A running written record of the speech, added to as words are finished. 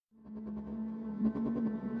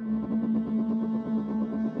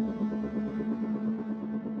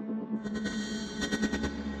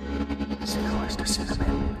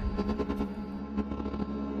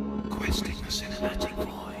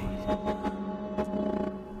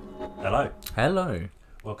Hello.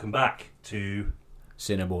 Welcome back to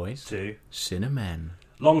Cineboys. to Cinemen.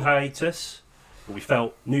 long hiatus, but we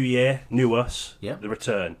felt new year, new us, Yep. the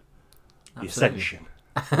return, the Absolutely. ascension.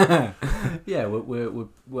 Yeah,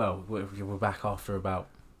 we're back after about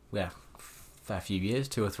fair few years,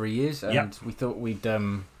 2 or 3 years, and Yep. we thought we'd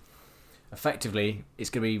effectively it's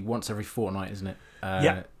going to be once every fortnight, isn't it?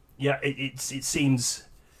 Yeah, it seems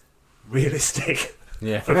realistic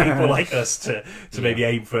Yeah. for people like us to Yeah. maybe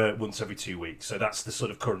aim for once every 2 weeks. So that's the sort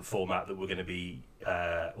of current format that we're going to be,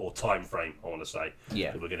 or time frame, I want to say,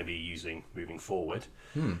 Yeah. that we're going to be using moving forward.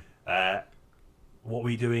 Hmm. What are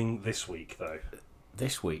we doing this week, though?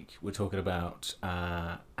 This week we're talking about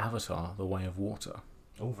Avatar: The Way of Water,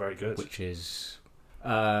 Oh, very good. which is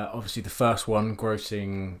obviously the first one,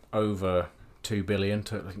 grossing over 2 billion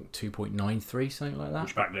to I think 2.93, something like that.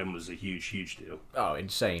 Which back then was a huge deal. Oh,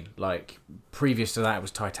 insane. Like, previous to that it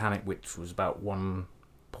was Titanic, which was about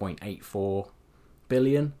 1.84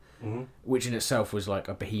 billion, Mm-hmm. which in itself was like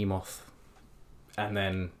a behemoth. And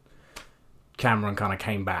then Cameron kind of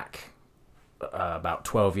came back about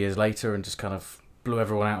 12 years later and just kind of blew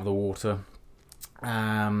everyone out of the water.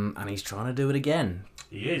 And he's trying to do it again.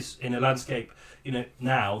 He is in a landscape,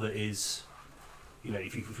 now that is,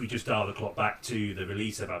 if we just dial the clock back to the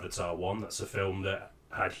release of Avatar 1, that's a film that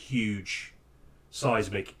had huge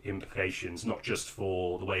seismic implications, not just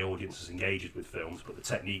for the way audiences engaged with films, but the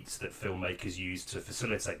techniques that filmmakers use to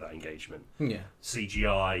facilitate that engagement. Yeah.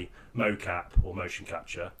 CGI, mocap, or motion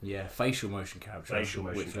capture. Yeah, facial motion capture. Which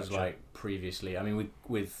was capture. like previously. I mean,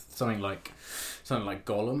 with something like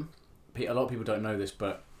Gollum, a lot of people don't know this,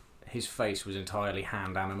 but his face was entirely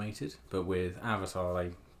hand animated. But with Avatar,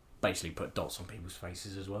 they basically put dots on people's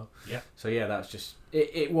faces as well. Yeah. So yeah, that's just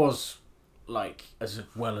it was like, as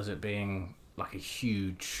well as it being like a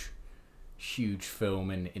huge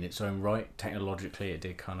film in its own right. Technologically, it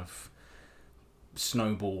did kind of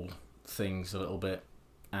snowball things a little bit,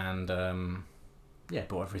 and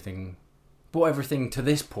brought everything to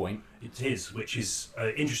this point. It is, which is an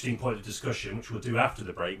interesting point of discussion, which we'll do after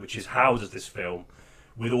the break, which is how does this film,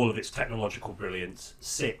 with all of its technological brilliance,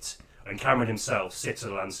 and Cameron himself sit in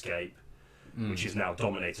a landscape which is now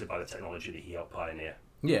dominated by the technology that he helped pioneer.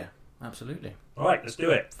 Yeah, absolutely. All right, let's do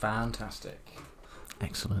it. Fantastic.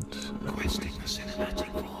 Excellent. Questing the cinematic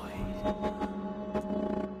void.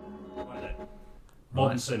 Right then.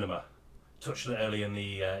 Modern cinema. Touched on it earlier in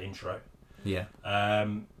the intro. Yeah.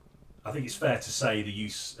 I think it's fair to say the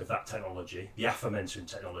use of that technology, the aforementioned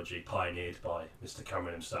technology pioneered by Mr.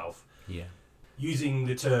 Cameron himself, Yeah. using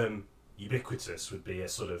the term ubiquitous would be a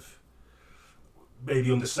sort of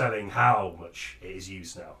maybe underselling how much it is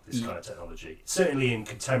used now, this kind of technology. Certainly in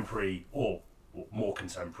contemporary or more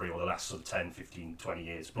contemporary, or the last sort of 10, 15, 20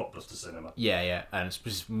 years, blockbuster cinema. Yeah, and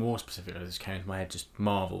more specifically, this came to my head, just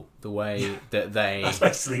Marvel, the way that they That's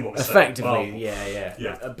basically what we're effectively, saying.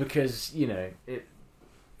 yeah. Because,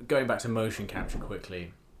 going back to motion capture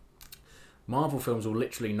quickly, Marvel films will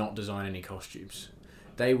literally not design any costumes.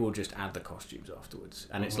 They will just add the costumes afterwards,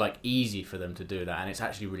 and it's like easy for them to do that, and it's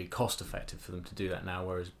actually really cost effective for them to do that now.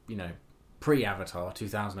 Whereas pre-Avatar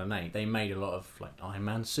 2008, they made a lot of like Iron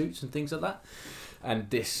Man suits and things like that, and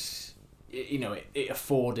this, it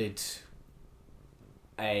afforded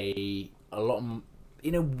a lot,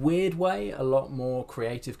 in a weird way, a lot more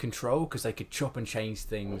creative control, because they could chop and change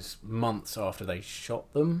things months after they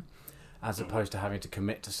shot them, as opposed to having to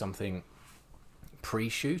commit to something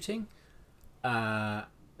pre-shooting.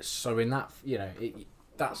 So in that,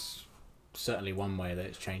 that's certainly one way that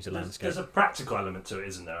it's changed the landscape. There's a practical element to it,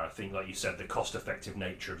 isn't there? I think, like you said, the cost-effective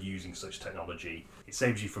nature of using such technology, it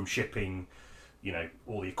saves you from shipping,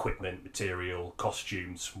 all the equipment, material,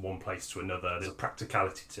 costumes from one place to another. There's a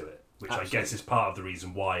practicality to it, which Absolutely. I guess is part of the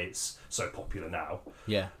reason why it's so popular now.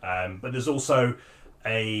 Yeah. But there's also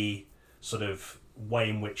a sort of way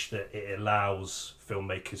in which that it allows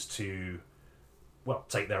filmmakers to,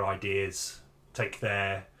 take their ideas, take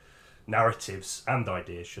their narratives and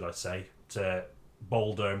ideas, should I say, to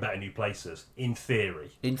bolder and better new places. In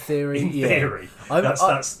theory,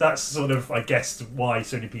 that's sort of, I guess, why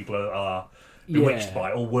so many people are bewitched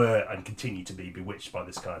by, or were and continue to be bewitched by,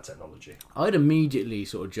 this kind of technology. I'd immediately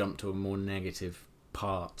sort of jump to a more negative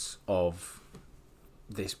part of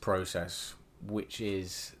this process, which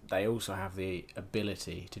is they also have the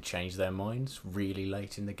ability to change their minds really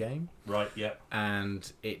late in the game. Right, yeah.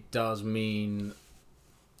 And it does mean,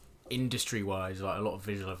 industry-wise, like a lot of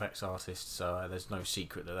visual effects artists, there's no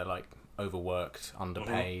secret that they're like overworked,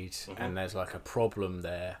 underpaid, and there's like a problem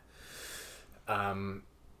there.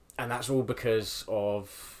 And that's all because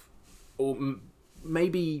of, or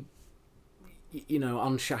maybe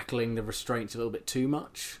unshackling the restraints a little bit too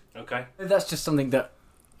much. Okay. That's just something that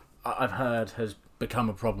I've heard has become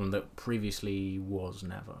a problem that previously was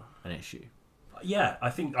never an issue. Yeah,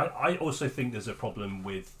 I also think there's a problem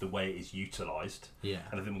with the way it is utilised. Yeah.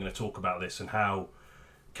 And I think we're going to talk about this and how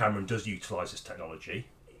Cameron does utilise this technology.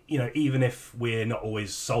 Even if we're not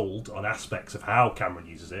always sold on aspects of how Cameron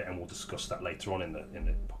uses it, and we'll discuss that later on in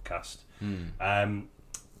the podcast.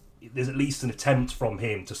 There's at least an attempt from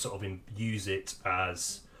him to sort of use it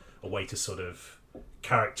as a way to sort of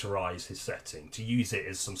characterise his setting, to use it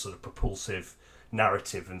as some sort of propulsive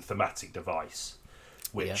narrative and thematic device,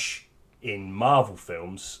 which in Marvel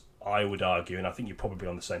films, I would argue, and I think you're probably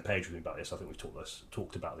on the same page with me about this, I think we've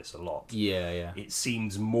talked about this a lot. Yeah. It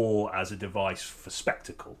seems more as a device for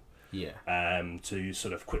spectacle. Yeah. To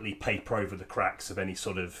sort of quickly paper over the cracks of any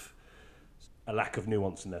sort of a lack of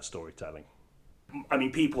nuance in their storytelling. I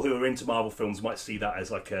mean, people who are into Marvel films might see that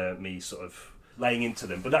as like me sort of laying into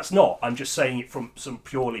them, but that's not. I'm just saying it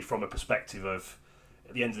purely from a perspective of,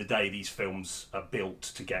 at the end of the day, these films are built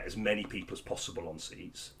to get as many people as possible on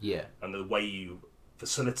seats. Yeah. And the way you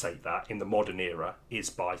facilitate that in the modern era is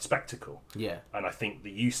by spectacle. Yeah. And I think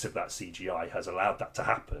the use of that CGI has allowed that to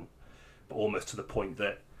happen, but almost to the point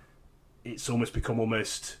that it's almost become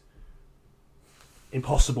almost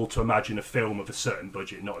impossible to imagine a film of a certain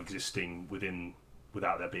budget not existing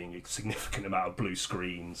without there being a significant amount of blue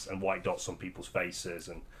screens and white dots on people's faces.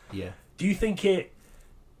 And do you think it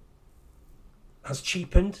has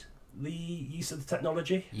cheapened the use of the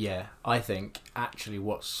technology? Yeah, I think actually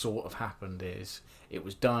what sort of happened is it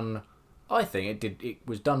was done. I think it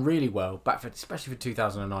was done really well especially for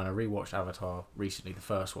 2009. I rewatched Avatar recently, the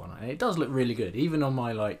first one, and it does look really good, even on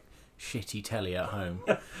my like shitty telly at home.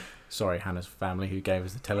 Sorry, Hannah's family who gave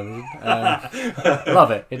us the television. Love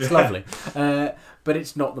it. It's lovely. But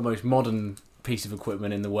it's not the most modern piece of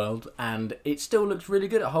equipment in the world, and it still looks really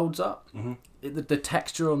good. It holds up. Mm-hmm. The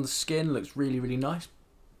texture on the skin looks really, really nice.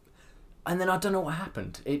 And then I don't know what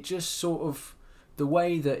happened. It just sort of, the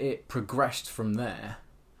way that it progressed from there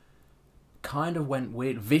kind of went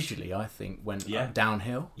weird. Visually, I think, went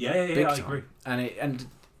downhill. Yeah, I agree. And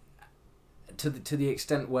to the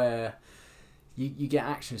extent where you get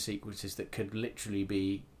action sequences that could literally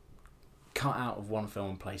be cut out of one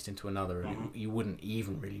film and placed into another, and you wouldn't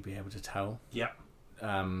even really be able to tell. Yeah.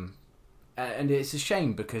 And it's a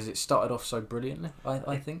shame because it started off so brilliantly,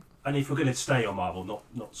 I think. And if we're going to stay on Marvel,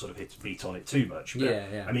 not sort of hit beat on it too much. But,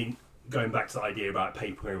 yeah. I mean, going back to the idea about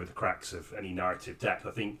papering over the cracks of any narrative depth,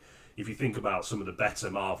 I think if you think about some of the better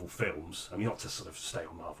Marvel films, I mean, not to sort of stay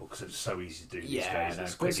on Marvel because it's so easy to do these days.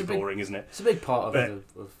 It's pretty boring, isn't it? It's a big part of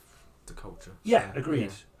the culture. Yeah,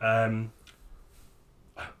 agreed. Yeah.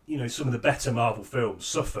 Some of the better Marvel films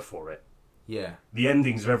suffer for it. Yeah. The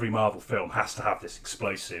endings of every Marvel film has to have this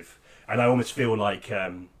explosive, and I almost feel like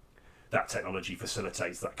that technology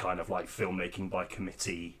facilitates that kind of like filmmaking by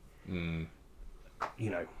committee,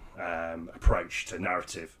 approach to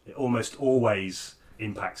narrative. It almost always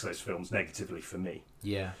impacts those films negatively for me.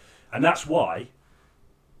 Yeah. And that's why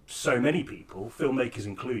so many people, filmmakers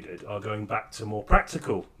included, are going back to more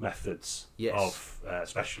practical methods of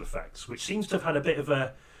special effects, which seems to have had a bit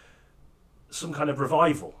of some kind of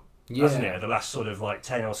revival, hasn't it? The last sort of like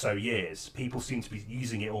 10 or so years, people seem to be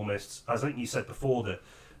using it almost, as I think you said before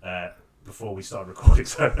before we started recording,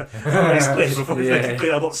 so it's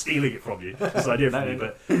clear I'm not stealing it from you, this idea from you,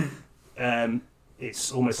 but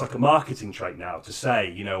it's almost like a marketing trait now to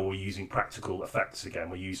say, we're using practical effects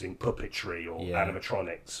again, we're using puppetry or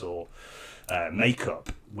animatronics or makeup,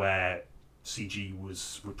 where CG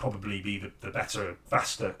would probably be the better,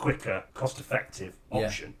 faster, quicker, cost-effective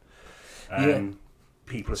option.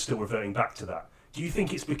 People are still reverting back to that. Do you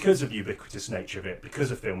think it's because of the ubiquitous nature of it,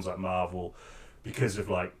 because of films like Marvel, because of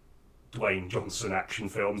like Dwayne Johnson action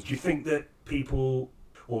films? Do you think that people,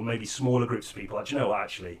 or maybe smaller groups of people, do you know what,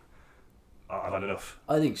 actually, I've had enough?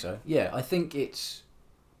 I think so. Yeah, I think it's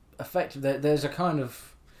effective. There's a kind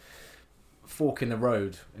of fork in the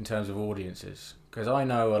road in terms of audiences, because I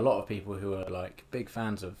know a lot of people who are like big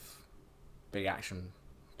fans of big action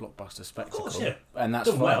blockbuster spectacle. Of course, yeah. And that's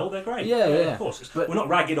done well, they're great. Yeah. Of course. But we're not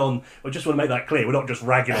ragging on, I just want to make that clear, we're not just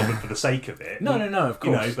ragging on them for the sake of it. No, of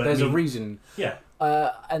course. But there's a reason. Yeah.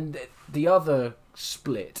 And the other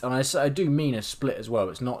split, and I do mean a split as well,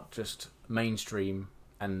 it's not just mainstream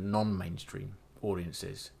and non-mainstream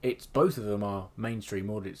audiences. It's both of them are mainstream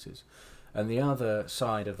audiences, and the other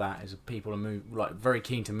side of that is people are very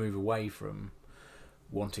keen to move away from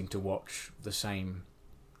wanting to watch the same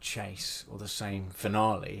chase or the same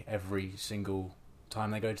finale every single time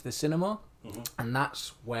they go to the cinema. And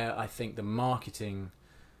that's where I think the marketing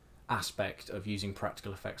aspect of using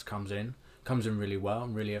practical effects comes in, comes in really well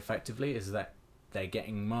and really effectively is that they're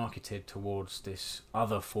getting marketed towards this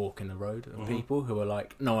other fork in the road of people who are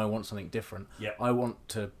like, no, I want something different. Yeah. I want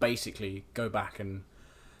to basically go back and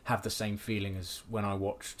have the same feeling as when I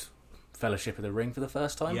watched Fellowship of the Ring for the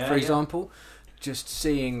first time, for example. Just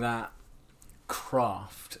seeing that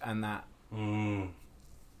craft and that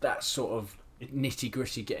sort of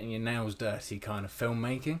nitty-gritty, getting your nails dirty kind of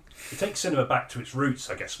filmmaking. It takes cinema back to its roots,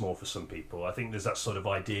 I guess, more for some people. I think there's that sort of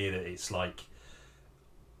idea that it's like...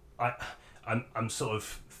 I'm sort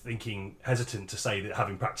of hesitant to say that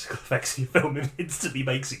having practical effects in your film instantly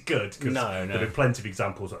makes it good, because there have been plenty of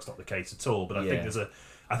examples that's not the case at all. But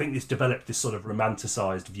I think it's developed this sort of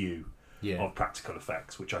romanticised view of practical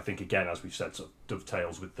effects, which I think, again, as we've said, sort of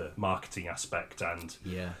dovetails with the marketing aspect and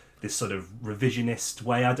this sort of revisionist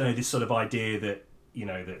way. I don't know, this sort of idea that, you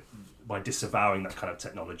know, that by disavowing that kind of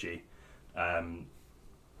technology,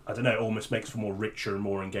 I don't know, it almost makes for a more richer and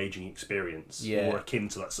more engaging experience, more akin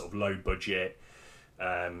to that sort of low budget,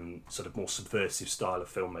 sort of more subversive style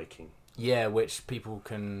of filmmaking. Yeah, which people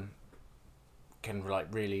can like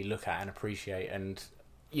really look at and appreciate, and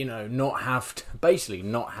you know, not have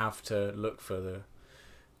to look for the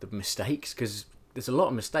mistakes, because there's a lot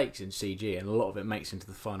of mistakes in CG, and a lot of it makes into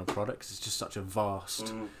the final product. 'Cause it's just such a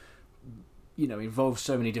vast, you know, involves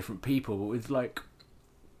so many different people. But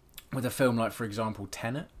with a film like, for example,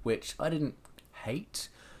 Tenet, which I didn't hate.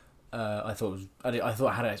 I thought it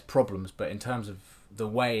had its problems, but in terms of the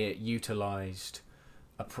way it utilised,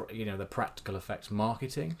 the practical effects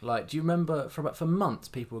marketing. Like, do you remember for months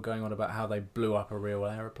people were going on about how they blew up a real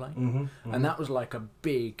aeroplane, and that was like a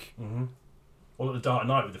big. All at the Dark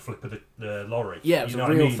Knight with the flip of the lorry. Yeah, it was a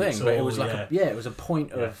real thing, but it was like it was a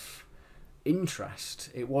point Yeah. of interest.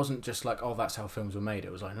 It wasn't just like, oh, that's how films were made.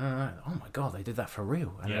 It was like, no, oh my god, they did that for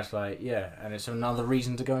real. And it's like, and it's another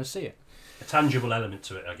reason to go and see it. A tangible element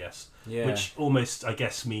to it, I guess. Yeah. Which almost, I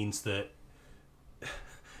guess, means that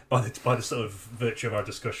by the sort of virtue of our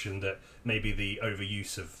discussion, that maybe the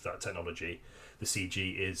overuse of that technology, the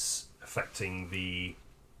CG, is affecting the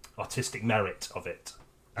artistic merit of it.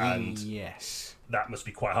 And yes, that must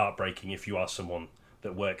be quite heartbreaking if you are someone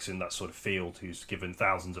that works in that sort of field, who's given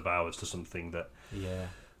thousands of hours to something that... Yeah.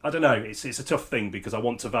 I don't know, it's a tough thing, because I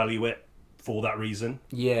want to value it for that reason.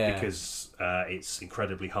 Yeah. Because it's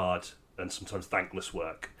incredibly hard and sometimes thankless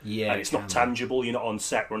work. Yeah. And it's not tangible, you're not on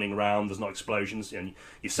set running around, there's not explosions, and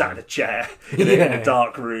you're sat in a chair in a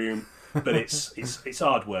dark room. But it's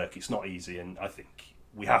hard work, it's not easy, and I think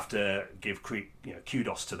we have to give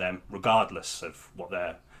kudos to them, regardless of what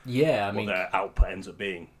their output ends up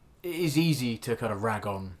being. It is easy to kind of rag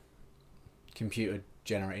on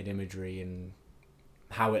computer-generated imagery and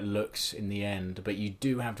how it looks in the end, but you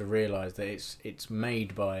do have to realise that it's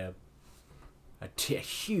made by a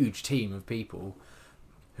huge team of people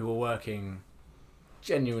who are working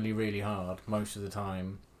genuinely really hard most of the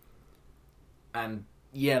time, and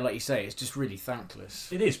like you say, it's just really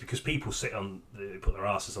thankless. It is, because people they put their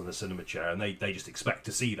asses on the cinema chair, and they just expect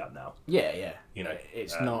to see that now. Yeah. You know,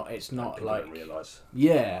 it's not like... don't realise.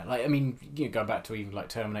 Yeah, like, I mean, go back to even like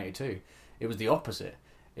Terminator 2, it was the opposite.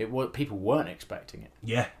 People weren't expecting it.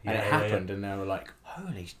 Yeah. And it happened, and they were like,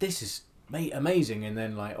 holy, this is amazing. And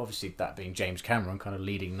then, like, obviously that being James Cameron, kind of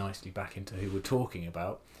leading nicely back into who we're talking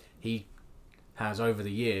about, he has over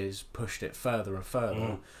the years pushed it further and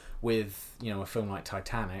further with, a film like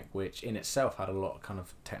Titanic, which in itself had a lot of kind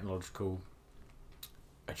of technological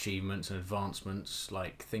achievements and advancements,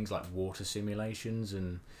 like things like water simulations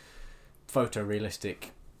and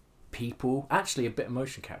photorealistic people. Actually, a bit of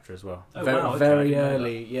motion capture as well. Very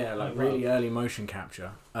early, really early motion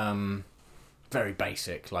capture. Very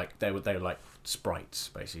basic, like they were like sprites,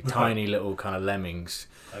 basically, tiny little kind of lemmings.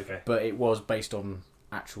 Okay. But it was based on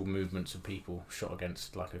actual movements of people shot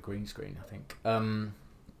against like a green screen, I think. And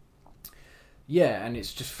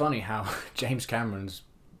it's just funny how James Cameron's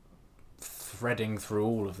threading through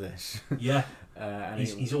all of this. Yeah. And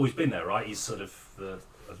he's always been there, right? He's sort of the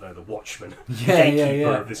watchman,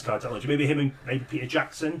 gatekeeper of this kind of technology. Maybe him and maybe Peter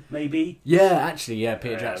Jackson, maybe. Yeah, actually,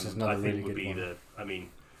 Peter Jackson's another really good one.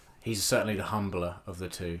 He's certainly the humbler of the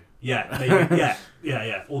two. Yeah, maybe.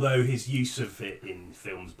 yeah. Although his use of it in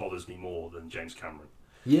films bothers me more than James Cameron.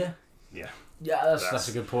 Yeah. Yeah. Yeah, that's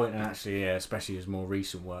a good point, and actually, especially his more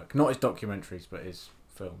recent work. Not his documentaries, but his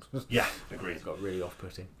films. Yeah, agreed. It's got really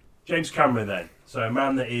off-putting. James Cameron, then. So a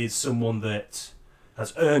man that is someone that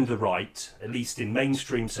has earned the right, at least in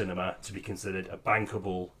mainstream cinema, to be considered a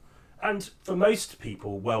bankable and, for most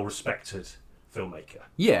people, well-respected filmmaker.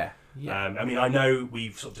 Yeah. I know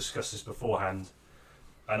we've sort of discussed this beforehand.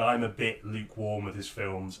 and I'm a bit lukewarm with his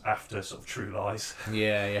films after sort of True Lies.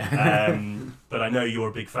 Yeah. But I know you're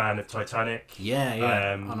a big fan of Titanic.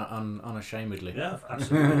 Yeah. Unashamedly. Yeah,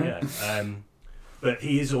 absolutely. Yeah. But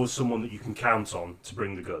he is always someone that you can count on to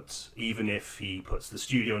bring the goods, even if he puts the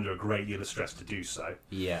studio under a great deal of stress to do so.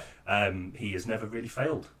 Yeah. He has never really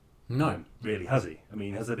failed. No. Really, has he? I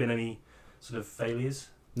mean, has there been any sort of failures?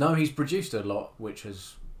 No, he's produced a lot which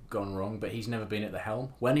has gone wrong, but he's never been at the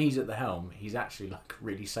helm. When he's at the helm, he's actually like a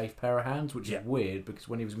really safe pair of hands, which is weird because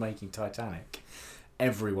when he was making Titanic,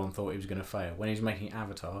 everyone thought he was going to fail. When he was making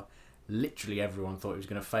Avatar, literally everyone thought he was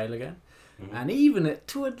going to fail again. Mm-hmm. And even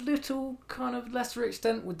to a little kind of lesser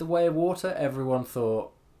extent with The Way of Water, everyone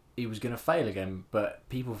thought he was going to fail again. But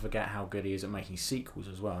people forget how good he is at making sequels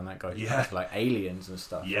as well, and that goes back to like Aliens and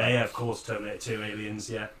stuff. Yeah, of course, Terminator 2, Aliens,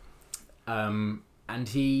 yeah. And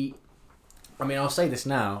he, I mean, I'll say this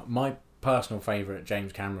now, my personal favourite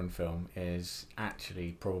James Cameron film is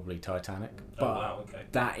actually probably Titanic. But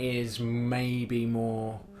that is maybe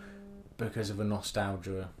more because of a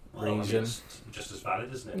nostalgia reason. Just as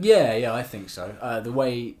valid, isn't it? Yeah, I think so. The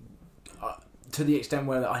way, to the extent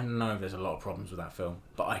where I know there's a lot of problems with that film,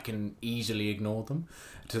 but I can easily ignore them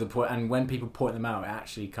to the point. And when people point them out, it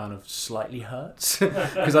actually kind of slightly hurts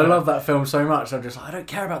because I love that film so much. I'm just like, I don't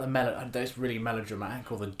care about it's really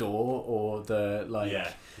melodramatic or the door or the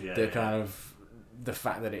kind of the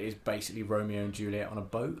fact that it is basically Romeo and Juliet on a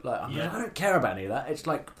boat. Like, I don't care about any of that. It's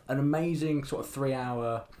like an amazing sort of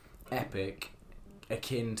 3-hour epic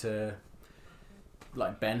akin to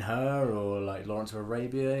like Ben-Hur or like Lawrence of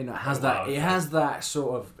Arabia. You know, it has that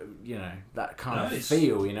sort of, you know, that kind of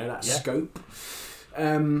feel, you know, that scope.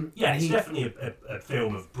 It's definitely a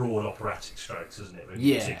film of broad operatic strokes, isn't it?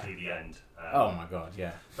 Particularly the end. Oh my god,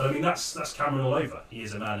 yeah. But I mean, that's Cameron all over. He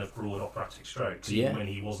is a man of broad operatic strokes. Even when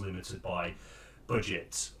he was limited by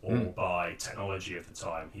budget or by technology of the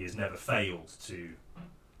time, he has never failed to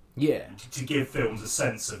give films a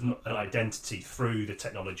sense of an identity through the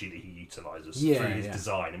technology that he utilises, through his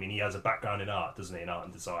design. I mean, he has a background in art, doesn't he, in art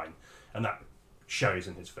and design, and that shows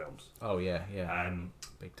in his films. Oh yeah,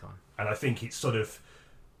 big time. And I think it's sort of,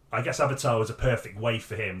 I guess Avatar was a perfect way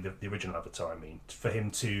for him, the original Avatar, I mean, for him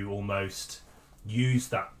to almost use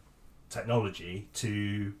that technology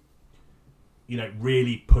to, you know,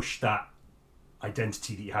 really push that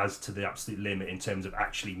identity that he has to the absolute limit in terms of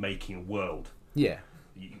actually making a world. Yeah.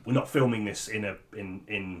 We're not filming this in a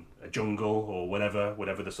jungle or whatever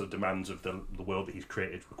the sort of demands of the world that he's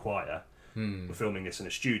created require. We're filming this in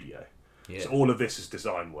a studio. So all of this is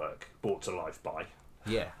design work brought to life by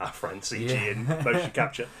our friend CG and motion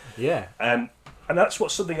capture. And that's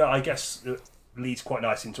something that I guess leads quite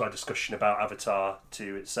nicely into our discussion about Avatar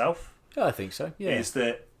 2 itself. Yeah, I think so. Yeah, is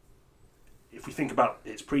that if we think about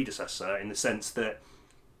its predecessor, in the sense that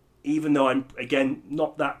even though I'm again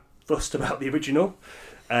not that fussed about the original,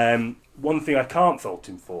 one thing I can't fault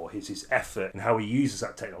him for is his effort and how he uses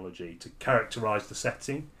that technology to characterise the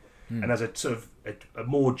setting and as a sort of a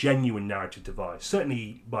more genuine narrative device,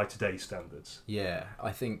 certainly by today's standards. Yeah,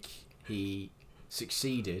 I think he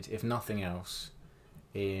succeeded, if nothing else,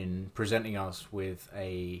 in presenting us with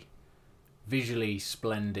a visually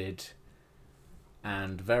splendid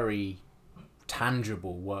and very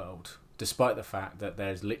tangible world, despite the fact that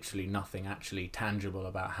there's literally nothing actually tangible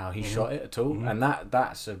about how he shot it at all. And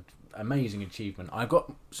that's an amazing achievement. I've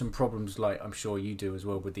got some problems, like I'm sure you do as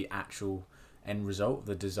well, with the actual end result,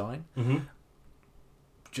 the design.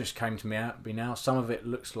 Just came to me now. Some of it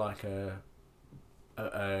looks like a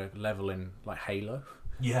level in like Halo.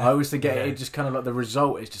 I always forget it just kind of like the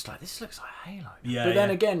result is just like, this looks like Halo. But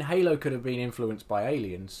then again, Halo could have been influenced by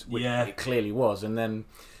Aliens, which it clearly was, and then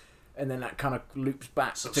that kind of loops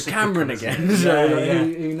back to Cameron again.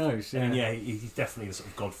 Who knows? I mean, he's definitely the sort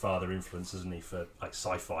of Godfather influence, isn't he, for like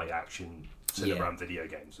sci-fi action cinema and video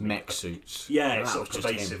games. I mean, mech suits. It's sort of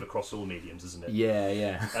pervasive across all mediums, isn't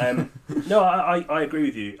it? No, I agree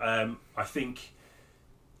with you. I think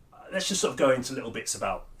let's just sort of go into little bits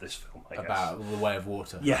about this film. About The Way of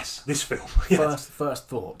Water. Yes, this film. First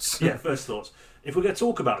thoughts. First thoughts. If we're going to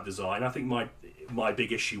talk about design, I think my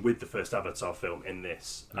big issue with the first Avatar film in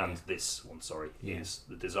this and this one, is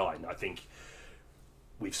the design. I think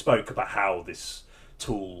we've spoke about how this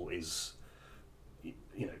tool is, you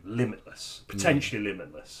know, limitless, potentially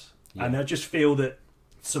limitless, and I just feel that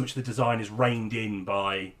so much of the design is reined in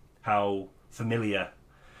by how familiar.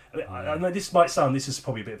 I know this is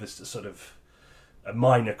probably a bit of a sort of a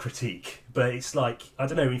minor critique, but it's like, I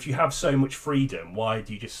don't know, if you have so much freedom, why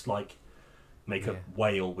do you just like make a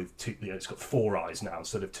whale with two, you know, it's got 4 eyes now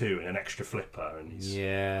instead of 2 and an extra flipper, and he's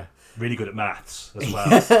really good at maths as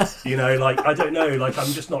well. You know, like, I don't know, like,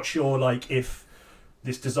 I'm just not sure, like, if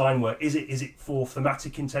this design work, is it for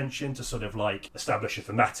thematic intention to sort of like establish a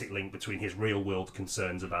thematic link between his real world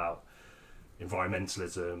concerns about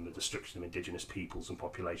environmentalism, the destruction of indigenous peoples and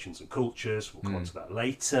populations and cultures? We'll come on to that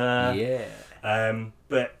later. Yeah.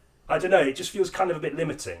 But I don't know, it just feels kind of a bit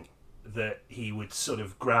limiting that he would sort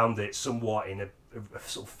of ground it somewhat in a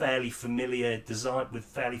sort of fairly familiar design, with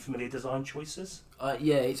fairly familiar design choices.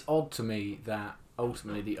 Yeah, it's odd to me that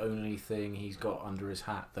ultimately the only thing he's got under his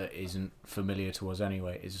hat that isn't familiar to us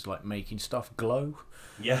anyway is just like making stuff glow.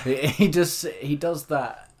 Yeah. He does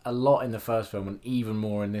that a lot in the first film and even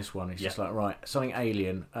more in this one. It's just like, right, something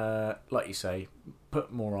alien, like you say,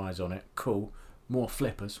 put more eyes on it, cool, more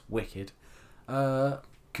flippers, wicked. Can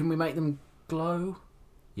we make them glow?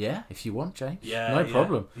 Yeah, if you want, James. Yeah, no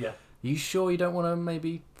problem. Yeah. You sure you don't want to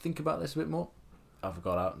maybe think about this a bit more? I've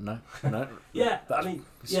got out. No. Yeah, That's, I mean,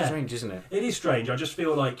 it's strange, isn't it? It is strange. I just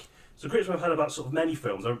feel like, so criticism I've had about sort of many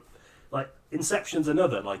films, like Inception's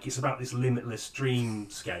another, like it's about this limitless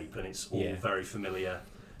dreamscape and it's all very familiar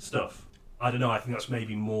stuff. I don't know, I think that's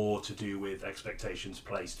maybe more to do with expectations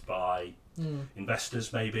placed by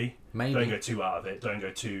investors, maybe. Don't go too out of it, don't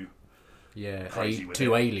go too crazy with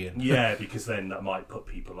too it. alien. Yeah, because then that might put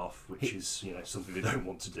people off, which is, something they don't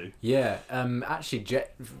want to do. Yeah, actually,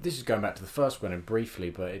 this is going back to the first one and briefly,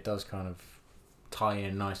 but it does kind of tie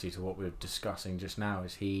in nicely to what we were discussing just now.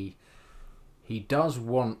 Is he does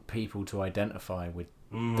want people to identify with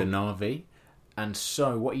the Na'vi, and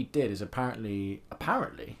so what he did is apparently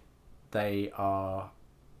they are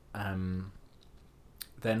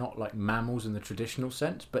they're not like mammals in the traditional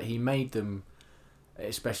sense, but he made them,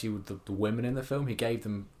 especially with the women in the film, he gave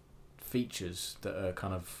them features that are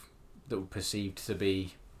that were perceived to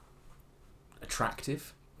be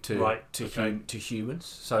attractive to humans.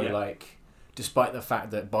 So like, despite the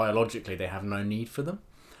fact that biologically they have no need for them,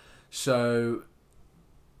 so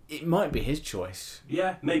it might be his choice.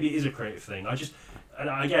 Yeah, maybe it is a creative thing. And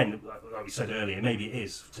again, like we said earlier, maybe it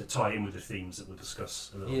is to tie in with the themes that we'll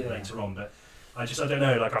discuss a little bit later on. But I don't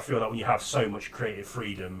know. Like, I feel like when you have so much creative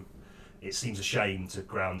freedom, it seems a shame to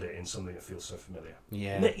ground it in something that feels so familiar.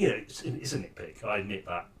 Yeah, it's a nitpick. I admit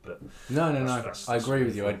that, but no. I agree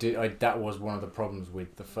with you. I that was one of the problems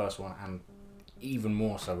with the first one, and even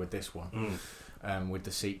more so with this one, with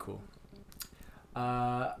the sequel.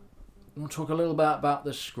 We'll talk a little bit about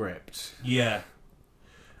the script. Yeah,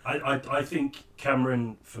 I think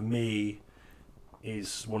Cameron, for me,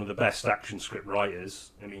 is one of the best action script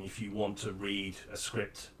writers. I mean, if you want to read a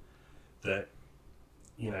script that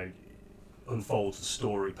unfolds the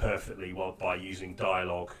story perfectly by using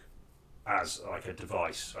dialogue as like a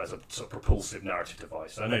device, as a sort of propulsive narrative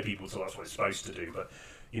device. I know people thought that's what it's supposed to do, but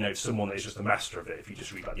someone that is just a master of it. If you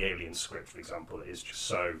just read like the Alien script, for example, it is just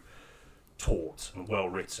so taut and well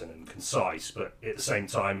written and concise, but at the same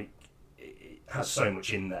time it has so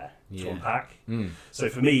much in there to unpack. So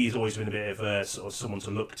for me, he's always been a bit of a sort of someone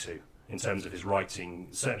to look to in terms of his writing,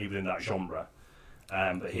 certainly within that genre.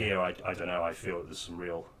 But here, I don't know, I feel that there's some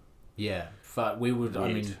real... Yeah, but we would... Weird.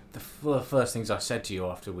 I mean, the first things I said to you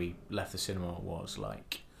after we left the cinema was,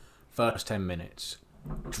 like, first 10 minutes,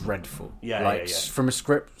 dreadful. From a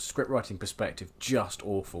script writing perspective, just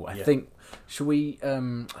awful. I think... Should we...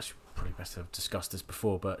 probably best to have discussed this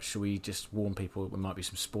before, but should we just warn people there might be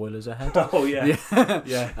some spoilers ahead? Oh yeah.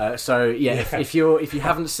 If you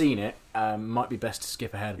haven't seen it, might be best to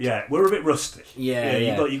skip ahead. Yeah, we're a bit rusty. You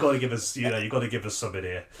got to give us you got to give us some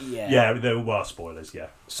idea. Yeah, there were spoilers. Yeah.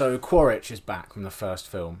 So Quaritch is back from the first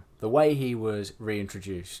film. The way he was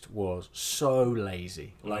reintroduced was so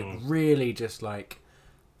lazy, like really just like.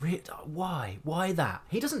 Why that?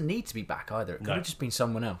 He doesn't need to be back either. It could have just been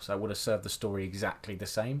someone else that would have served the story exactly the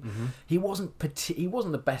same. He wasn't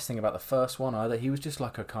the best thing about the first one either. He was just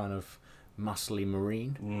like a kind of muscly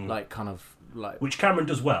marine, which Cameron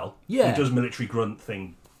does well. Yeah, he does military grunt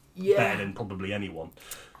thing better than probably anyone.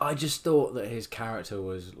 I just thought that his character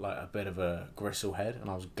was like a bit of a gristlehead, and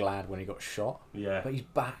I was glad when he got shot. Yeah, but he's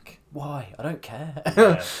back. Why? I don't care.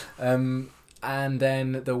 Yeah. And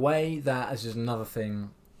then the way that, this is another thing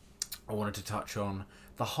I wanted to touch on,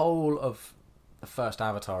 the whole of the first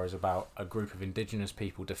Avatar is about a group of indigenous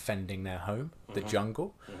people defending their home, the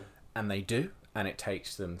jungle, and they do, and it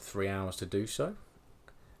takes them 3 hours to do so.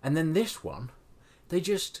 And then this one, they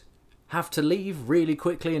just have to leave really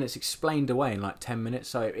quickly, and it's explained away in like 10 minutes.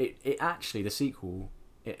 So it actually, the sequel,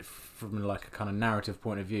 from like a kind of narrative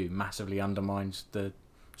point of view, massively undermines the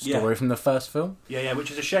story from the first film. Yeah, which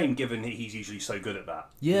is a shame given he's usually so good at that.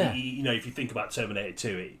 Yeah. If you think about Terminator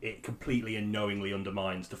 2, it completely and knowingly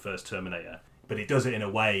undermines the first Terminator, but it does it in a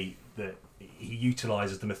way that he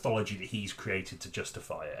utilises the mythology that he's created to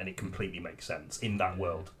justify it, and it completely makes sense in that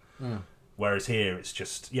world. Whereas here, it's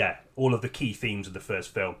just all of the key themes of the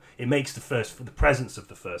first film. It makes the presence of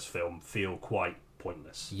the first film feel quite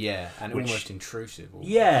pointless. Yeah, and almost intrusive.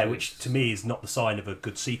 Which to me is not the sign of a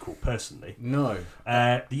good sequel, personally. No.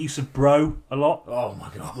 The use of bro a lot. Oh my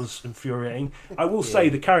god, was infuriating. I will say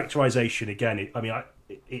the characterization again.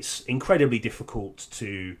 It's incredibly difficult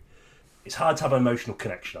to. It's hard to have an emotional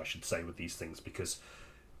connection, I should say, with these things because,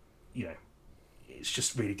 it's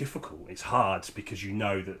just really difficult. It's hard because you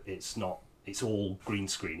know that it's not. It's all green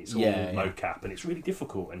screen. It's all mocap, and it's really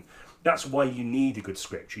difficult. And that's why you need a good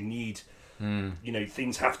script. You need.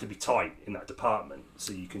 Things have to be tight in that department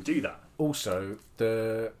so you can do that. Also,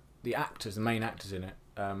 the actors, the main actors in it,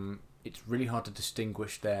 it's really hard to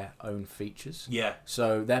distinguish their own features. Yeah.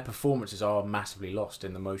 So their performances are massively lost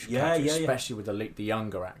in the motion capture, especially with the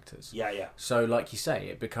younger actors. Yeah, yeah. So, like you say,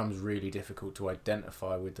 it becomes really difficult to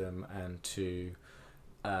identify with them and to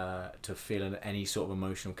feel any sort of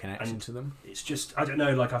emotional connection to them. It's just, I don't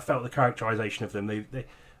know, like I felt the characterization of them.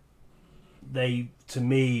 They to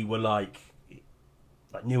me were like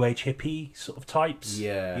new age hippie sort of types.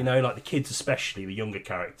 Yeah. Like the kids, especially the younger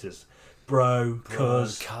characters. Bro,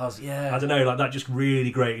 cuz, yeah. I don't know, like that just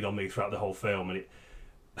really grated on me throughout the whole film, and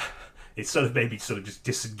it sort of made me sort of just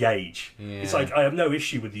disengage. Yeah. It's like I have no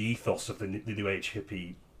issue with the ethos of the new age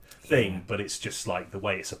hippie thing, but it's just like the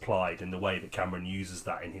way it's applied and the way that Cameron uses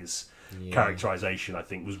that in his characterization, I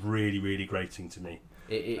think, was really, really grating to me.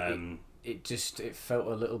 It felt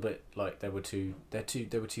a little bit like they were too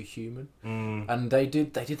human, and they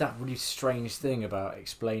did that really strange thing about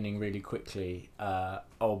explaining really quickly.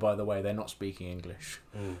 Oh, by the way, they're not speaking English,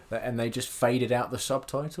 and they just faded out the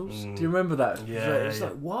subtitles. Do you remember that? Yeah, it's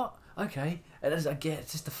like what? Okay, and as I get,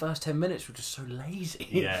 it's just the first 10 minutes were just so lazy.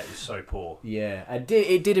 Yeah, it was so poor. Yeah, it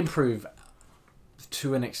did improve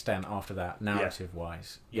to an extent after that, narrative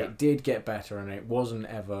wise. Yeah. It did get better, and it wasn't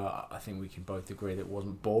ever, I think we can both agree, that it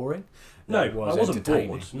wasn't boring. No, it was I wasn't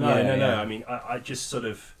bored. No. Yeah. I mean, I just sort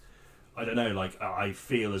of, I don't know, like I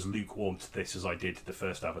feel as lukewarm to this as I did to the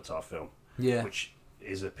first Avatar film. Yeah. Which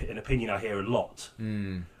is an opinion I hear a lot.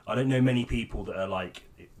 I don't know many people that are like,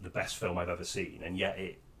 the best film I've ever seen, and yet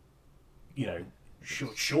it,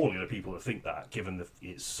 surely there are people that think that, given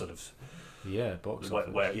its sort of box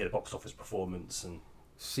office. The box office performance and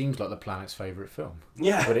seems like the planet's favourite film.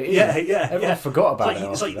 Yeah, but it is. Yeah. Everyone forgot about it.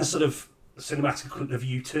 It's like the sort of cinematic equivalent of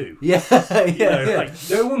U2. Yeah, Like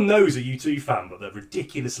no one knows a U2 fan, but they're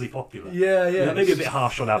ridiculously popular. Yeah. Maybe a bit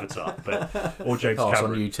harsh on Avatar, or James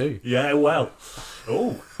Cameron. On U2. Yeah, well.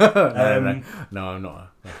 Oh. No, I'm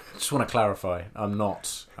not. I just want to clarify. I'm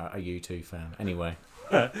not a U2 fan. Anyway.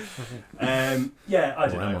 I don't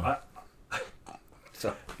know.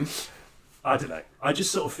 I don't know. I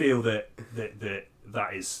just sort of feel that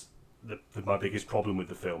is my biggest problem with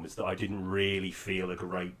the film, is that I didn't really feel a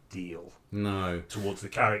great deal towards the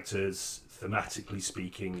characters, thematically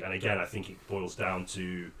speaking. And again, I think it boils down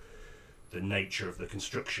to the nature of the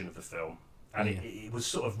construction of the film. And it was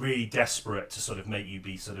sort of really desperate to sort of make you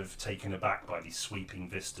be sort of taken aback by these sweeping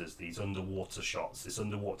vistas, these underwater shots, this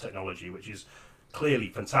underwater technology, which is clearly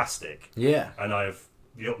fantastic. Yeah. And I have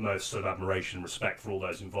the utmost sort of admiration and respect for all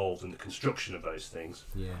those involved in the construction of those things.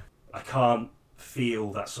 Yeah. I can't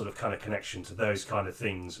feel that sort of kind of connection to those kind of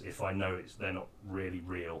things if I know they're not really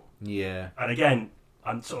real. Yeah. And again,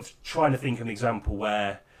 I'm sort of trying to think of an example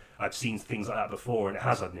where I've seen things like that before and it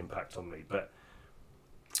has had an impact on me, but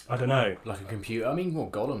I don't know. Like a computer. I mean,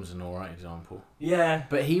 Gollum's an alright example. Yeah.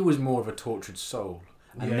 But he was more of a tortured soul.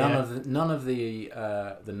 And none of the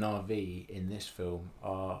Na'vi in this film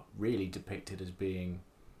are really depicted as being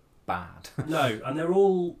bad. No, and they're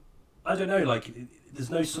all, I don't know, like, there's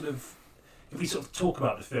no sort of, if we sort of talk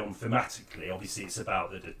about the film thematically, obviously it's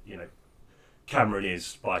about that, Cameron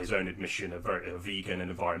is, by his own admission, a vegan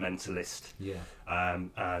and environmentalist. Yeah.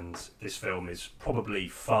 And this film is probably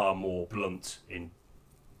far more blunt in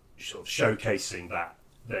sort of showcasing that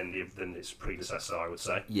than its predecessor, I would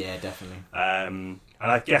say. Yeah, definitely. And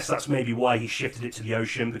I guess that's maybe why he shifted it to the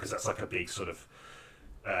ocean, because that's like a big sort of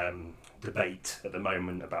debate at the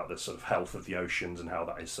moment about the sort of health of the oceans and how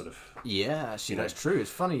that is sort of... Yeah, actually, that's true.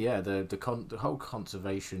 It's funny, the whole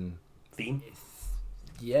conservation... theme?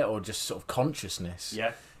 Or just sort of consciousness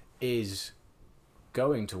is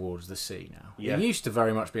going towards the sea now. Yeah. It used to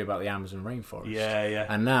very much be about the Amazon rainforest. Yeah.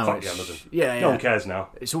 And now Fuck it's... the Amazon. Yeah. No one cares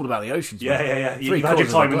now. It's all about the oceans. Yeah. You've had your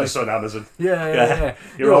time in the sun, Amazon. Yeah.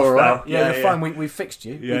 You're off right. now. Yeah, you're fine. We fixed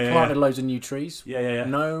you. Yeah, we planted loads of new trees. Yeah.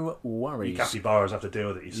 No worries. You capybaras have to deal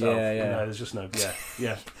with it yourself. Yeah. No, there's just no...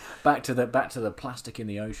 Yeah. Back to the plastic in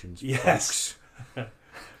the oceans. Yes.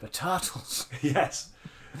 The turtles. Yes.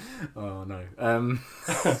 Oh no.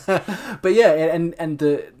 But yeah, and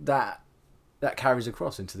that that carries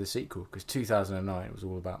across into the sequel, because 2009 it was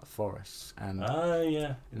all about the forests, and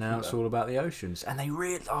now it's all about the oceans. And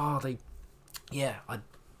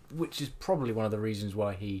which is probably one of the reasons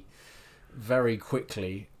why he very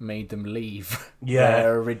quickly made them leave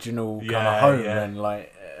their original kind of home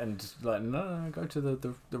and no, go to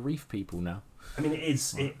the reef people now. I mean,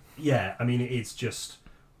 it's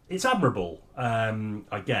admirable,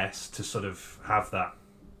 I guess, to sort of have that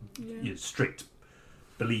strict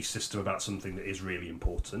belief system about something that is really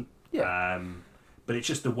important. Yeah. But it's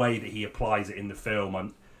just the way that he applies it in the film.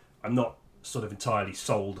 I'm not sort of entirely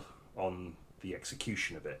sold on the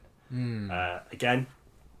execution of it. Again,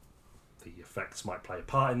 the effects might play a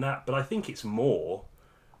part in that, but I think it's more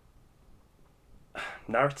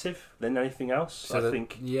narrative than anything else. So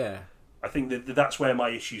I think that's where my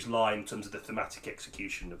issues lie in terms of the thematic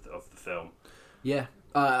execution of the film. Yeah,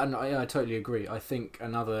 and I totally agree. I think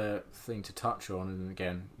another thing to touch on, and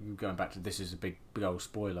again, going back to this is a big old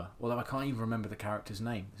spoiler, although I can't even remember the character's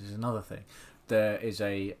name. This is another thing. There is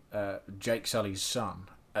a Jake Sully's son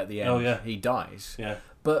at the end. Oh, yeah. He dies. Yeah.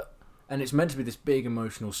 And it's meant to be this big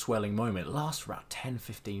emotional swelling moment. It lasts for about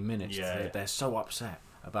 10-15 minutes. Yeah. They're so upset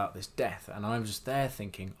about this death, and I'm just there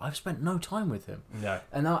thinking, I've spent no time with him. No.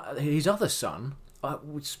 And his other son,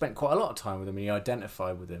 we spent quite a lot of time with him, and he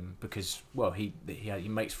identified with him because, well, he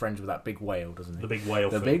makes friends with that big whale, doesn't he? The big whale.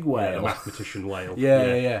 The big whale. The mathematician whale.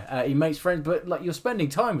 Yeah. He makes friends, but like you're spending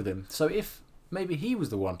time with him. So if maybe he was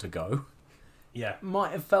the one to go,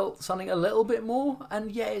 might have felt something a little bit more.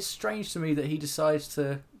 And it's strange to me that he decides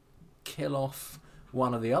to kill off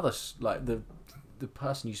one of the others, like the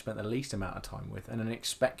person you spent the least amount of time with, and then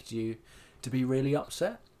expect you to be really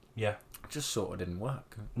upset. Yeah. Just sort of didn't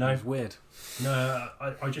work. No. It was weird. No,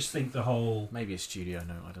 I just think the whole... Maybe a studio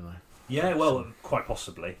note, I don't know. Yeah, well, quite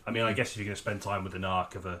possibly. I mean, I guess if you're going to spend time with an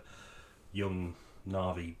arc of a young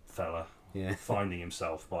Na'vi fella finding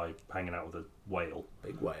himself by hanging out with a whale.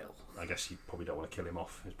 Big whale. I guess you probably don't want to kill him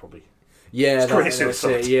off. It's probably... Yeah, that's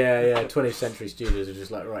it. Yeah. 20th Century Studios are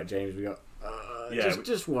just like, right, James, we got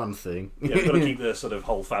just one thing. Yeah, we've got to keep the sort of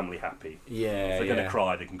whole family happy. Yeah, if they're going to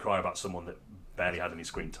cry, they can cry about someone that barely had any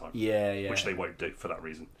screen time. Yeah. Which they won't do for that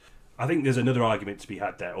reason. I think there's another argument to be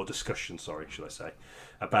had there, or discussion, should I say,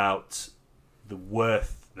 about the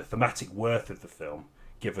thematic worth of the film,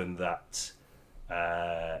 given that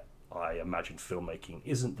I imagine filmmaking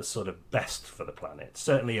isn't the sort of best for the planet.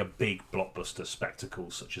 Certainly a big blockbuster spectacle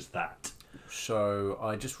such as that. So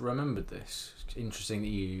I just remembered this. It's interesting that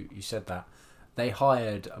you said that. They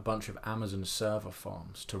hired a bunch of Amazon server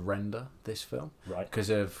farms to render this film, right? Because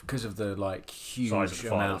of the like huge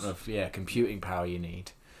amount of computing power you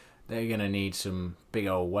need. They're going to need some big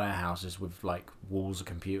old warehouses with like walls of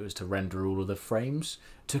computers to render all of the frames.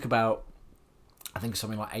 It took about, I think,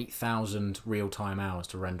 something like 8,000 real-time hours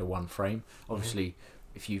to render one frame. Obviously,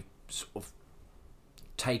 if you sort of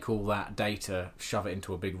take all that data, shove it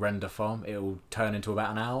into a big render farm, it'll turn into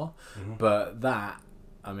about an hour. But that,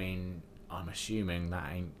 I mean, I'm assuming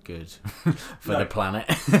that ain't good for the planet.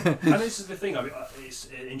 And this is the thing. I mean, it's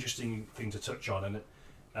an interesting thing to touch on,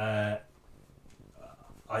 and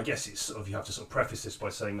I guess it's sort of, you have to sort of preface this by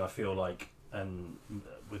saying I feel like, and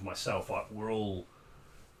with myself, we're all.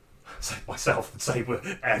 Say myself and say we're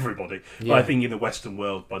everybody. Yeah. But I think in the Western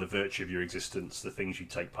world, by the virtue of your existence, the things you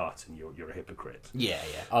take part in, you're a hypocrite. Yeah.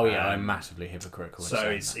 Oh yeah, I'm massively hypocritical. So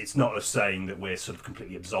it's not us saying that we're sort of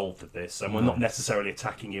completely absolved of this, and we're not necessarily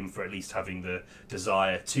attacking him for at least having the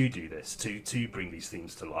desire to do this, to bring these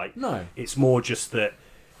themes to light. No, it's more just that,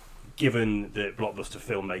 given that blockbuster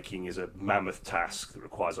filmmaking is a mammoth task that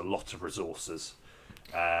requires a lot of resources,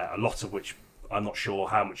 a lot of which I'm not sure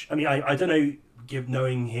how much. I mean, I don't know.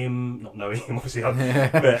 Knowing him, not knowing him obviously,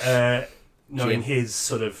 but knowing his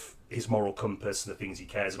sort of his moral compass and the things he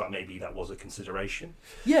cares about, maybe that was a consideration.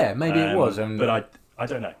 Yeah, maybe it was, but I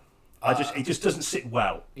don't know. It just doesn't sit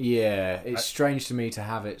well. Yeah, it's strange to me to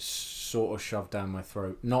have it sort of shoved down my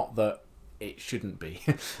throat. Not that it shouldn't be.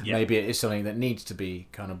 Maybe it is something that needs to be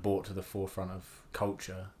kind of brought to the forefront of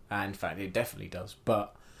culture. And in fact, it definitely does.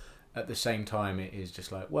 But at the same time, it is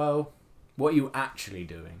just like, well, what are you actually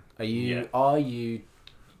doing? Are you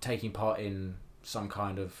taking part in some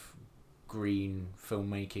kind of green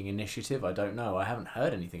filmmaking initiative? I don't know. I haven't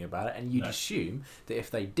heard anything about it. And you'd assume that if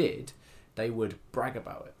they did, they would brag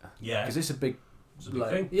about it. Yeah. Because it's a big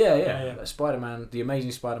thing. Yeah. Spider-Man, the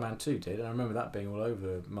Amazing Spider-Man 2 did. And I remember that being all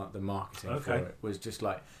over the marketing for it. Was just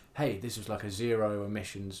like, hey, this was like a zero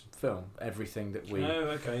emissions film. Everything that we...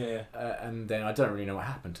 and then I don't really know what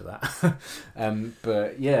happened to that.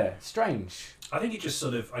 But yeah, strange. I think it just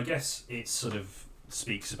sort of... I guess it sort of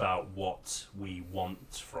speaks about what we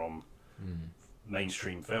want from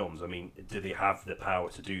mainstream films. I mean, do they have the power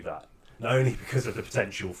to do that? Not only because of the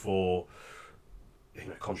potential for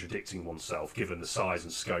contradicting oneself, given the size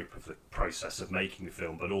and scope of the process of making the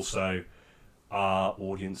film, but also our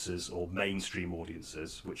audiences or mainstream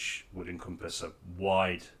audiences, which would encompass a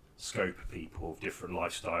wide scope of people of different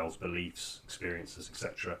lifestyles, beliefs, experiences,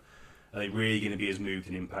 etc. Are they really going to be as moved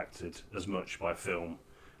and impacted as much by a film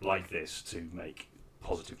like this to make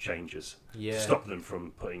positive changes? Yeah. Stop them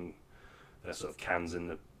from putting their sort of cans in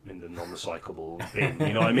the non-recyclable bin.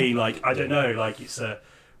 You know what I mean? Like, I don't know. Like,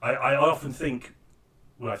 I often think,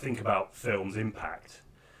 when I think about film's impact,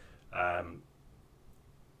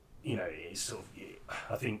 it's sort of,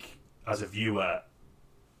 I think as a viewer,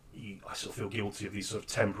 I sort of feel guilty of these sort of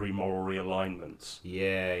temporary moral realignments.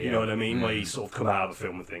 Yeah. You know what I mean? Where you sort of come out of a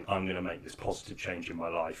film and think, I'm going to make this positive change in my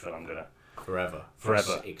life, and I'm going to forever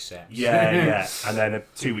accept. Yeah. And then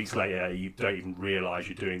 2 weeks later, you don't even realise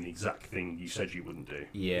you're doing the exact thing you said you wouldn't do.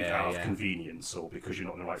 Out of convenience, or because you're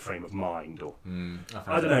not in the right frame of mind, or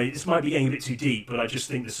I don't know. This might be getting a bit too deep, but I just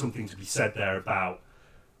think there's something to be said there about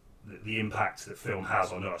the impact that film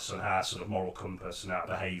has on us and our sort of moral compass and our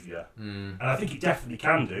behaviour. And I think it definitely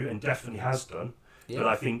can do, and definitely has done. Yeah. But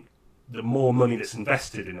I think the more money that's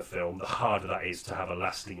invested in a film, the harder that is to have a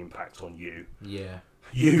lasting impact on you. Yeah.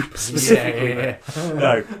 You specifically.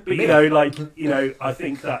 No, but I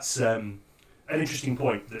think that's an interesting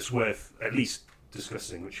point that's worth at least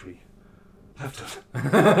discussing, which we have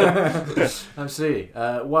done. Absolutely.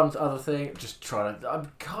 One other thing, I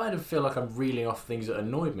kind of feel like I'm reeling off things that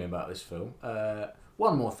annoyed me about this film.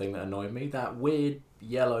 One more thing that annoyed me, that weird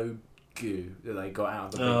yellow goo that they got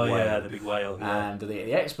out of the big whale. Yeah, the big whale. Yeah. And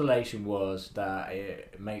the explanation was that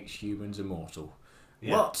it makes humans immortal.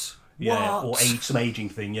 Yeah. What? Yeah, or some aging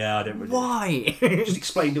thing. Yeah, I don't really. Why? Just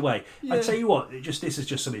explained away. Yeah. I tell you what, this is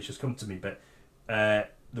just something that's just come to me, but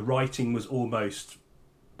the writing was almost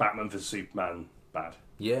Batman vs Superman bad.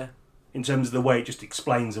 Yeah. In terms of the way it just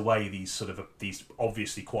explains away these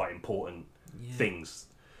obviously quite important things,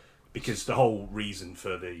 because the whole reason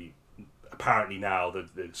for the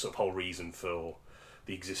sort of whole reason for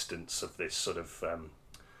the existence of this sort of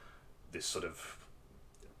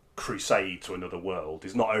crusade to another world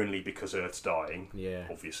is not only because Earth's dying,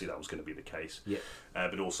 obviously that was going to be the case,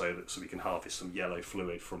 but also that so we can harvest some yellow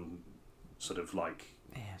fluid from sort of like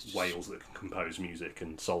whales that can compose music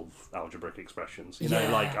and solve algebraic expressions. I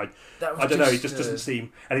don't know. It just doesn't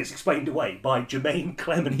seem, and it's explained away by Jermaine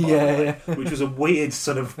Clement, which was a weird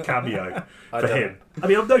sort of cameo for him. I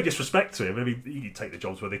mean, no disrespect to him. I mean, you take the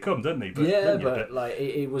jobs where they come, don't they? But,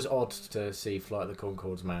 it was odd to see Flight of the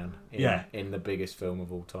Conchords man in the biggest film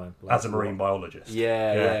of all time, as a marine biologist.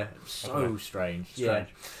 So strange.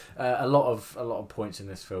 A lot of points in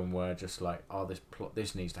this film were just like,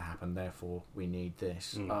 this needs to happen, therefore we need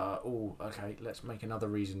this. Okay, let's make another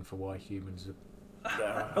reason for why humans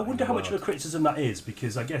are. I wonder how much of a criticism that is,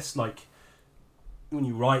 because I guess like when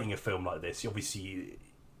you're writing a film like this, obviously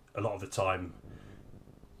a lot of the time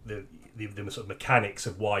the sort of mechanics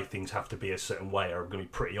of why things have to be a certain way are going to be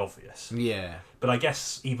pretty obvious. Yeah. But I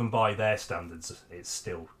guess even by their standards, it's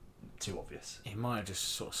still too obvious. It might have just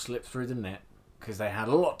sort of slipped through the net because they had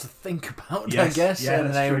a lot to think about, I guess. Yeah,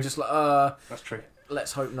 and they were just like, that's true.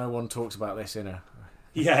 Let's hope no one talks about this in a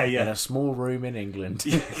in a small room in England.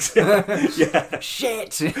 Shit.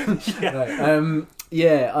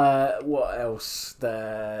 What else?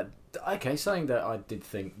 Okay, something that I did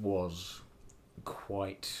think was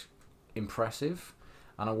quite impressive,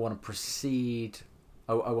 and I want to proceed.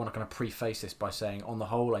 I want to kind of preface this by saying, on the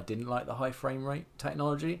whole, I didn't like the high frame rate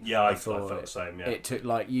technology. Yeah, I thought the same. Yeah, it took,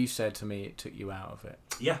 like you said to me, it took you out of it.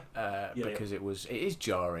 Because it is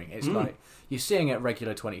jarring. It's like you're seeing it at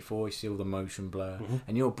regular 24, you see all the motion blur,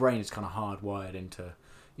 and your brain is kind of hardwired into,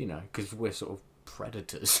 because we're sort of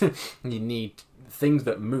predators. You need things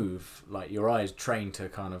that move, like your eyes trained to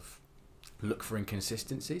kind of look for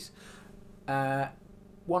inconsistencies.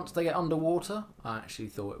 Once they get underwater, I actually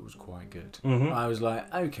thought it was quite good. I was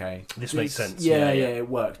like, okay, this makes sense. Yeah, it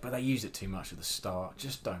worked, but they used it too much at the start.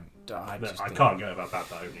 Just don't. I can't go about that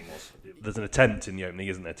opening was. There's an attempt in the opening,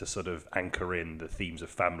 isn't there, to sort of anchor in the themes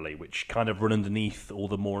of family, which kind of run underneath all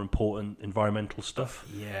the more important environmental stuff.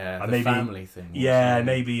 Yeah, and the family thing. Yeah,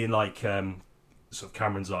 maybe in like sort of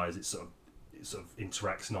Cameron's eyes, it sort of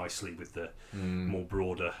interacts nicely with the more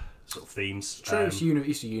broader sort of themes. True,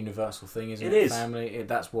 it's a universal thing, isn't it? It is. Family.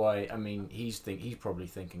 That's why. I mean, he's probably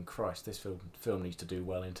thinking, Christ, this film needs to do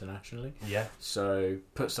well internationally. Yeah. So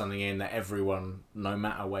put something in that everyone, no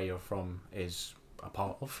matter where you're from, is a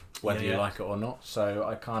part of, whether you like it or not. So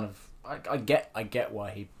I get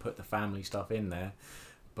why he put the family stuff in there,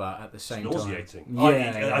 but at the same nauseating.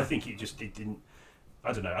 time, I think it didn't.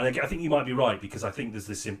 I don't know. I think you might be right, because I think there's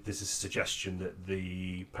this suggestion that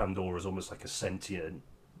the Pandora is almost like a sentient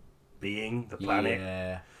being. The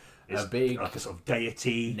planet, a big like a sort of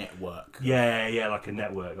deity network. Yeah, like a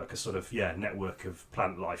network, like a sort of network of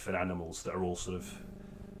plant life and animals that are all sort of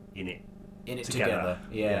in it together.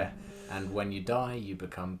 Yeah. And when you die, you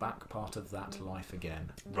become back part of that life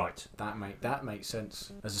again. Right. That makes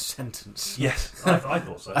sense as a sentence. Yes, I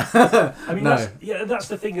thought so. I mean, that's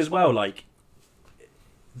the thing as well. Like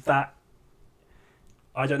that.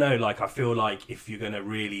 I don't know. Like, I feel like if you're going to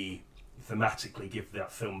really thematically give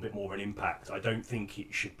that film a bit more of an impact, I don't think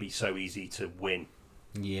it should be so easy to win.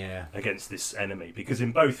 Yeah. Against this enemy, because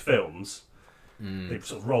in both films, they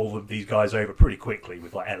sort of roll these guys over pretty quickly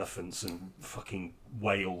with like elephants and fucking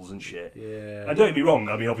whales and shit. Yeah. And don't get me wrong,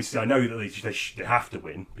 I mean, obviously I know that they have to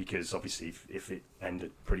win, because obviously if it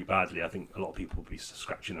ended pretty badly, I think a lot of people would be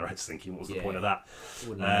scratching their heads thinking, what's the point of that?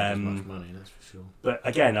 Wouldn't have as much money, that's for sure. But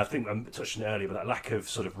again, I think I touched on it earlier, but that lack of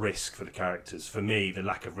sort of risk for the characters, for me, the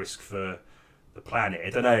lack of risk for the planet, I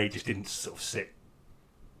don't know, it just didn't sort of sit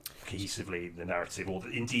cohesively the narrative, or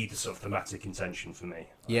indeed the sort of thematic intention for me.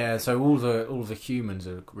 Yeah, so all the humans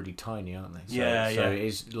are really tiny, aren't they? So, so it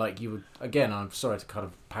is like you would. Again, I'm sorry to kind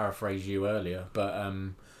of paraphrase you earlier, but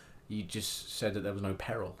you just said that there was no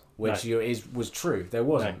peril, which was true. There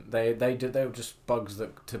wasn't. No. They were just bugs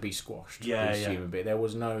that to be squashed. Human being. There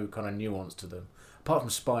was no kind of nuance to them. Apart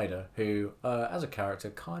from Spider, who, as a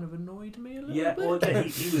character, kind of annoyed me a little bit. Yeah, well,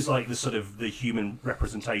 he was like the sort of the human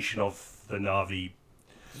representation of the Na'vi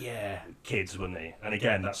kids, wasn't he? And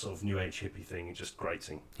again, that sort of new age hippie thing is just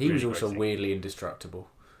grating. He was also weirdly indestructible.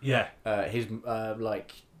 Yeah. His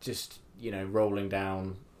like just rolling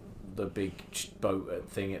down the big boat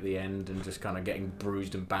thing at the end and just kind of getting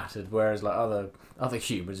bruised and battered, whereas like other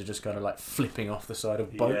humans are just kind of like flipping off the side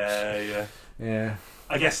of boats. Yeah.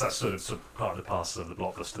 I guess that's sort of part of the parcel of the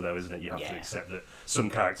blockbuster, though, isn't it? You have to accept that some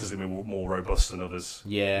characters are more robust than others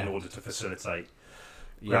in order to facilitate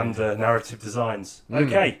grander narrative designs.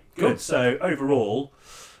 Okay, good. So overall,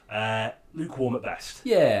 lukewarm at best.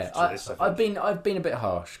 Yeah, I've been a bit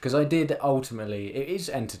harsh, because I did ultimately. It is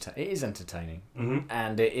entertaining,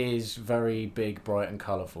 and it is very big, bright, and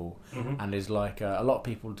colourful, and is like a lot of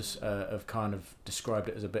people have kind of described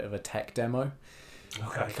it as a bit of a tech demo.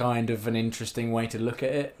 Okay. Kind of an interesting way to look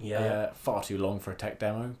at it. Yeah. Far too long for a tech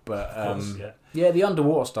demo, but of course, the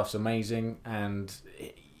underwater stuff's amazing, and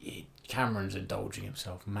Cameron's indulging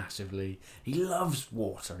himself massively. He loves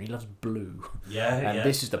water and he loves blue. And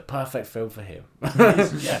this is the perfect film for him.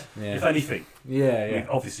 If anything. Yeah. I mean,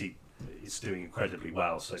 obviously, it's doing incredibly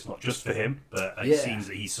well, so it's not just for him, but it seems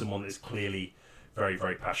that he's someone that is clearly very,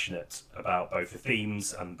 very passionate about both the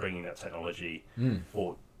themes and bringing that technology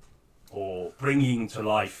or bringing to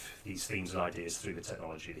life these themes and ideas through the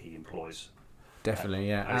technology that he employs.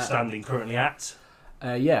 Definitely, And standing currently at?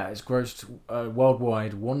 It's grossed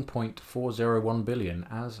worldwide 1.401 billion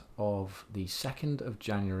as of the 2nd of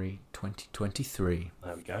January 2023.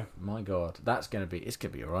 There we go. My God, it's gonna be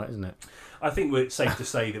alright, isn't it? I think it's safe to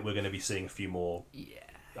say that we're going to be seeing a few more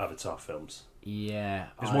Avatar films. Yeah.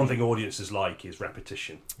 Because one thing audiences like is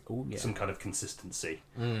repetition. Ooh, yeah. Some kind of consistency.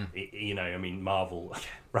 I mean, Marvel,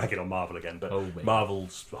 ragging on Marvel again, but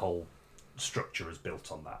Marvel's whole structure is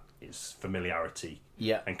built on that. It's familiarity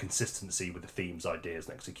and consistency with the themes, ideas,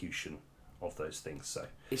 and execution of those things. So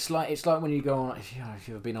it's like when you go on, if you've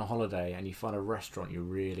ever been on holiday and you find a restaurant you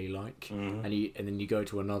really like, and then you go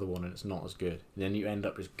to another one and it's not as good, and then you end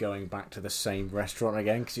up just going back to the same restaurant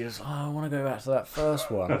again because you're just I want to go back to that first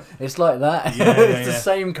one. It's like that. It's the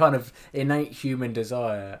same kind of innate human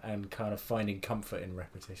desire and kind of finding comfort in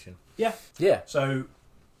repetition. Yeah. So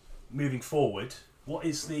moving forward, what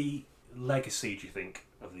is the legacy, do you think,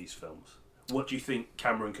 of these films? What do you think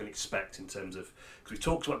Cameron can expect in terms of, because we've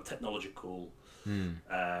talked about technological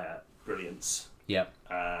brilliance.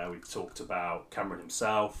 We've talked about Cameron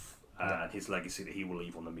himself and his legacy that he will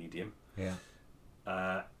leave on the medium.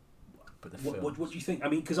 But what do you think? I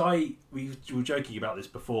mean, because we were joking about this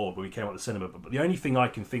before when we came out of the cinema, but the only thing I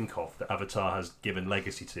can think of that Avatar has given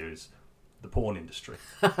legacy to is the porn industry.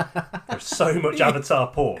 There's so much Avatar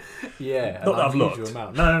porn. Yeah. Not that I've looked.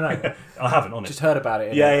 No. I haven't, honestly. Just heard about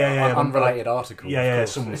it in an unrelated article. Yeah,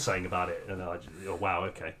 someone was saying about it. And wow,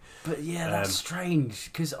 okay. But that's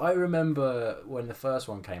strange, because I remember when the first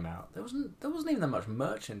one came out, there wasn't even that much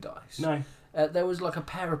merchandise. No. There was like a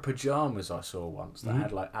pair of pyjamas I saw once that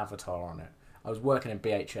had like Avatar on it. I was working in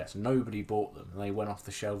BHS. Nobody bought them. And they went off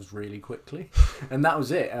the shelves really quickly, and that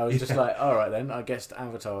was it. I was just like, all right then. I guess the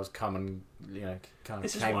Avatars come and kind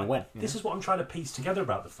of came and went. This is what I'm trying to piece together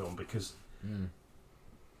about the film, because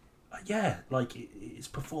like it's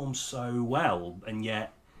performed so well, and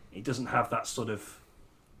yet it doesn't have that sort of,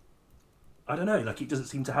 I don't know, like it doesn't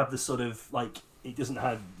seem to have the sort of, like, it doesn't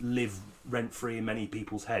live rent free in many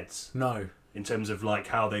people's heads. No. In terms of like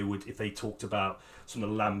how they would, if they talked about some of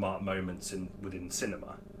the landmark moments within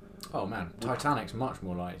cinema. Oh man, Titanic's much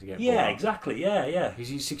more likely to get. Yeah, brought up. exactly. Yeah.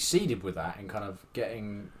 He succeeded with that in kind of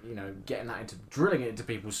getting that into drilling it into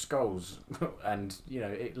people's skulls, and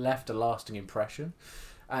it left a lasting impression,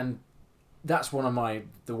 and that's one of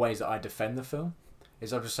the ways that I defend the film.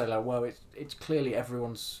 Is I'll just say like, well, it's clearly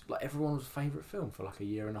everyone's favourite film for like a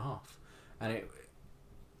year and a half, and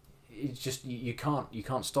it's just you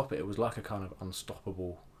can't stop it. It was like a kind of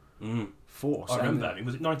unstoppable force. I remember that.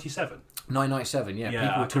 Was it 97? 997. Yeah.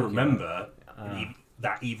 Yeah, I can remember about,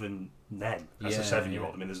 that even then as a Yeah,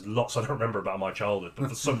 7-year-old. I mean, there's lots I don't remember about my childhood, but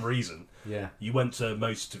for some reason, yeah. you went to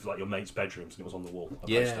most of like your mates' bedrooms and it was on the wall. A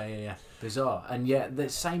Yeah, poster. yeah. Bizarre, and yet the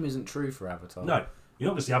same isn't true for Avatar. No, you're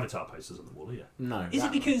not going to see Avatar posters on the wall, are you? No. Is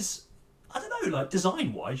it because, I don't know, like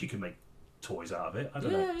design-wise, you can make toys out of it? I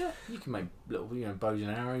don't know. Yeah. You can make little, bows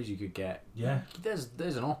and arrows. You could get. Yeah. There's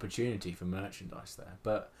an opportunity for merchandise there,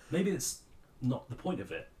 but Maybe it's not the point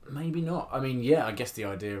of it. maybe not. I mean, yeah. I guess the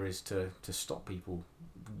idea is to stop people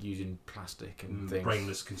using plastic and things.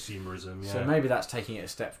 Brainless consumerism, yeah. So maybe that's taking it a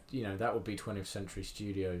step. That would be 20th Century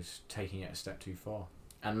Studios taking it a step too far,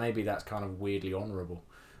 and maybe that's kind of weirdly honourable.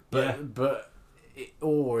 But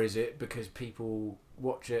or is it because people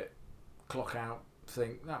watch it, clock out,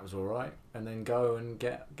 think that was all right, and then go and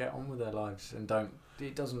get on with their lives and don't?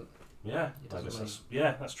 It doesn't. Yeah, It doesn't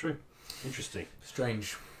that's true. Interesting.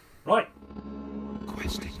 Strange. Right.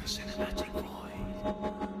 Questing the cinematic void.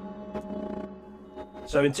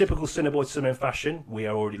 So in typical Cineboy Cinema fashion, we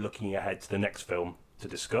are already looking ahead to the next film to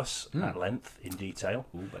discuss at length, in detail,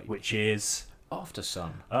 Ooh, baby. which is After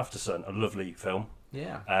Sun. After Sun, a lovely film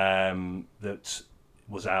Yeah. that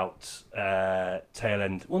was out tail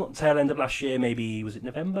end of last year, maybe, was it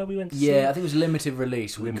November we went to see? Yeah, I think it was limited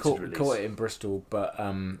release. We Limited caught release. it in Bristol, but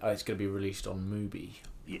it's going to be released on Mubi.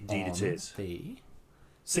 Indeed it is. The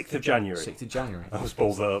 6th of January. 6th of January. I was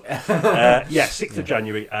balled up. 6th of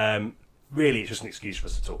January. Really, it's just an excuse for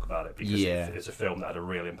us to talk about it because it's a film that had a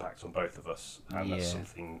real impact on both of us, and that's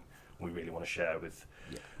something we really want to share with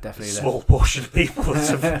Definitely a small portion of people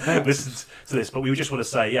that have listened to this. But we just want to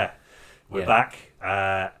say, we're back,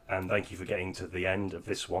 and thank you for getting to the end of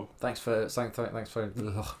this one. Thanks so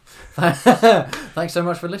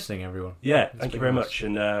much for listening, everyone. Yeah, It's thank you been very nice. much,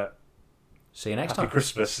 and See you next Happy time.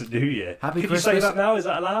 Christmas and New Year. Happy Can Christmas. you say that now? Is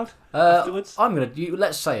that allowed? Afterwards?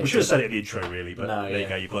 Let's say it. We should have said it in the intro, really, but No, there you yeah.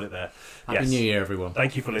 go, you've got it there. Happy New Year, everyone.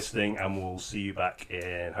 Thank you for listening, and we'll see you back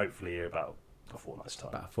in hopefully about a fortnight's time.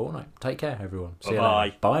 About a fortnight. Take care, everyone. See Bye-bye.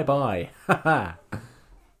 you later. Bye bye.